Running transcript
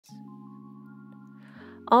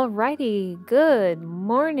Alrighty, good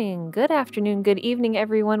morning, good afternoon, good evening,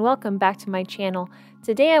 everyone. Welcome back to my channel.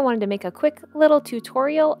 Today I wanted to make a quick little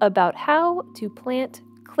tutorial about how to plant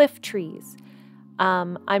cliff trees.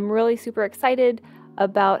 I'm really super excited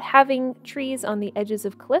about having trees on the edges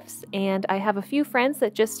of cliffs, and I have a few friends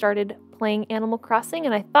that just started playing Animal Crossing,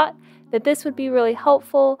 and I thought that this would be really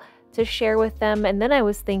helpful to share with them. And then I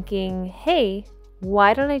was thinking, hey,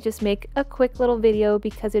 why don't I just make a quick little video,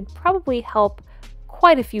 because it'd probably help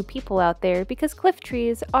quite a few people out there, because cliff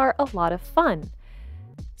trees are a lot of fun.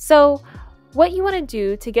 So what you want to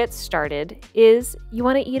do to get started is you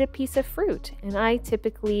want to eat a piece of fruit, and I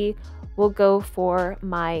typically will go for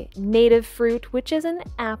my native fruit, which is an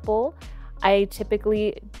apple. I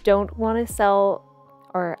typically don't want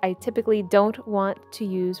to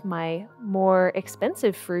use my more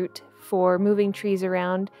expensive fruit for moving trees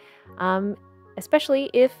around, especially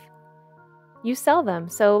if you sell them.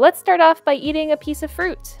 So let's start off by eating a piece of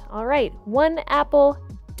fruit. All right, one apple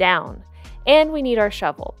down. And we need our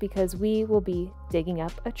shovel because we will be digging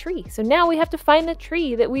up a tree. So now we have to find the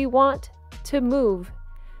tree that we want to move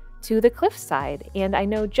to the cliffside. And I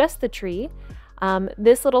know just the tree.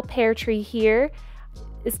 This little pear tree here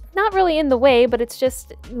is not really in the way, but it's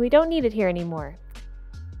just, we don't need it here anymore.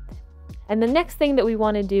 And the next thing that we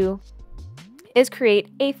want to do is create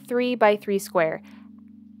a 3x3 square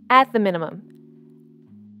at the minimum.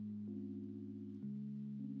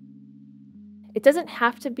 It doesn't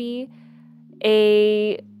have to be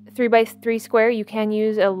a 3x3 square. You can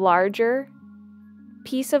use a larger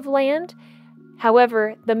piece of land.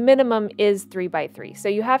 However, the minimum is 3x3. So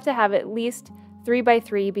you have to have at least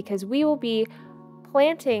 3x3 because we will be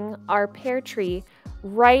planting our pear tree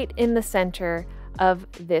right in the center of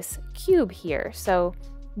this cube here. So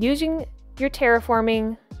using your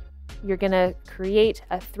terraforming, you're gonna create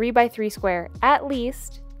a 3x3 square at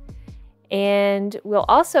least. And we'll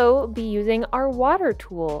also be using our water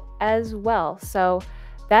tool as well. So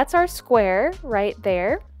that's our square right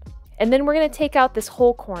there. And then we're going to take out this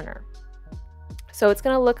whole corner. So it's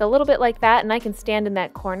going to look a little bit like that, and I can stand in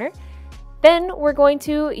that corner. Then we're going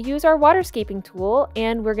to use our waterscaping tool,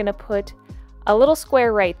 and we're going to put a little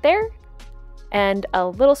square right there and a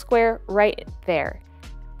little square right there.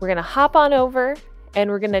 We're going to hop on over, and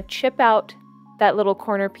we're going to chip out that little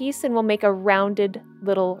corner piece, and we'll make a rounded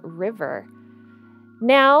little river.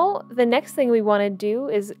 Now, the next thing we want to do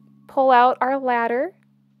is pull out our ladder,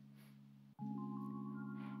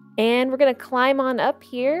 and we're going to climb on up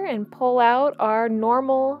here and pull out our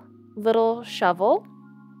normal little shovel.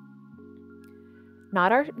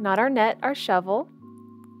 Not our net, our shovel.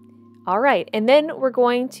 All right, and then we're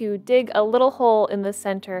going to dig a little hole in the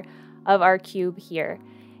center of our cube here.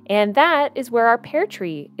 And that is where our pear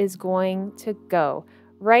tree is going to go,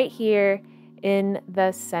 right here in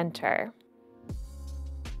the center.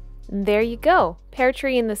 There you go, pear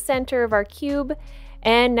tree in the center of our cube.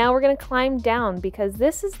 And now we're going to climb down because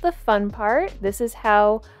this is the fun part. This is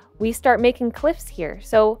how we start making cliffs here.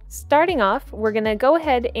 So starting off, we're going to go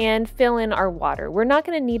ahead and fill in our water. We're not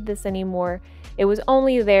going to need this anymore. It was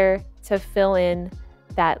only there to fill in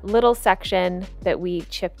that little section that we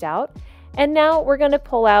chipped out. And now we're going to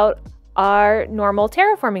pull out our normal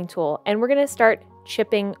terraforming tool, and we're going to start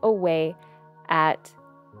chipping away at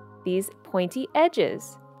these pointy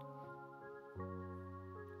edges.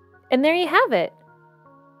 And there you have it,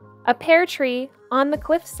 a pear tree on the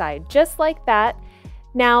cliffside, just like that.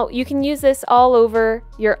 Now you can use this all over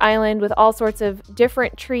your island with all sorts of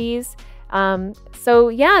different trees. So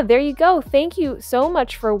yeah, there you go. Thank you so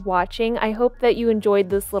much for watching. I hope that you enjoyed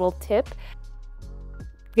this little tip.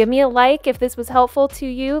 Give me a like if this was helpful to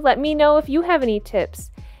you. Let me know if you have any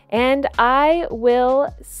tips. And I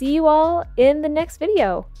will see you all in the next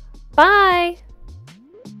video. Bye!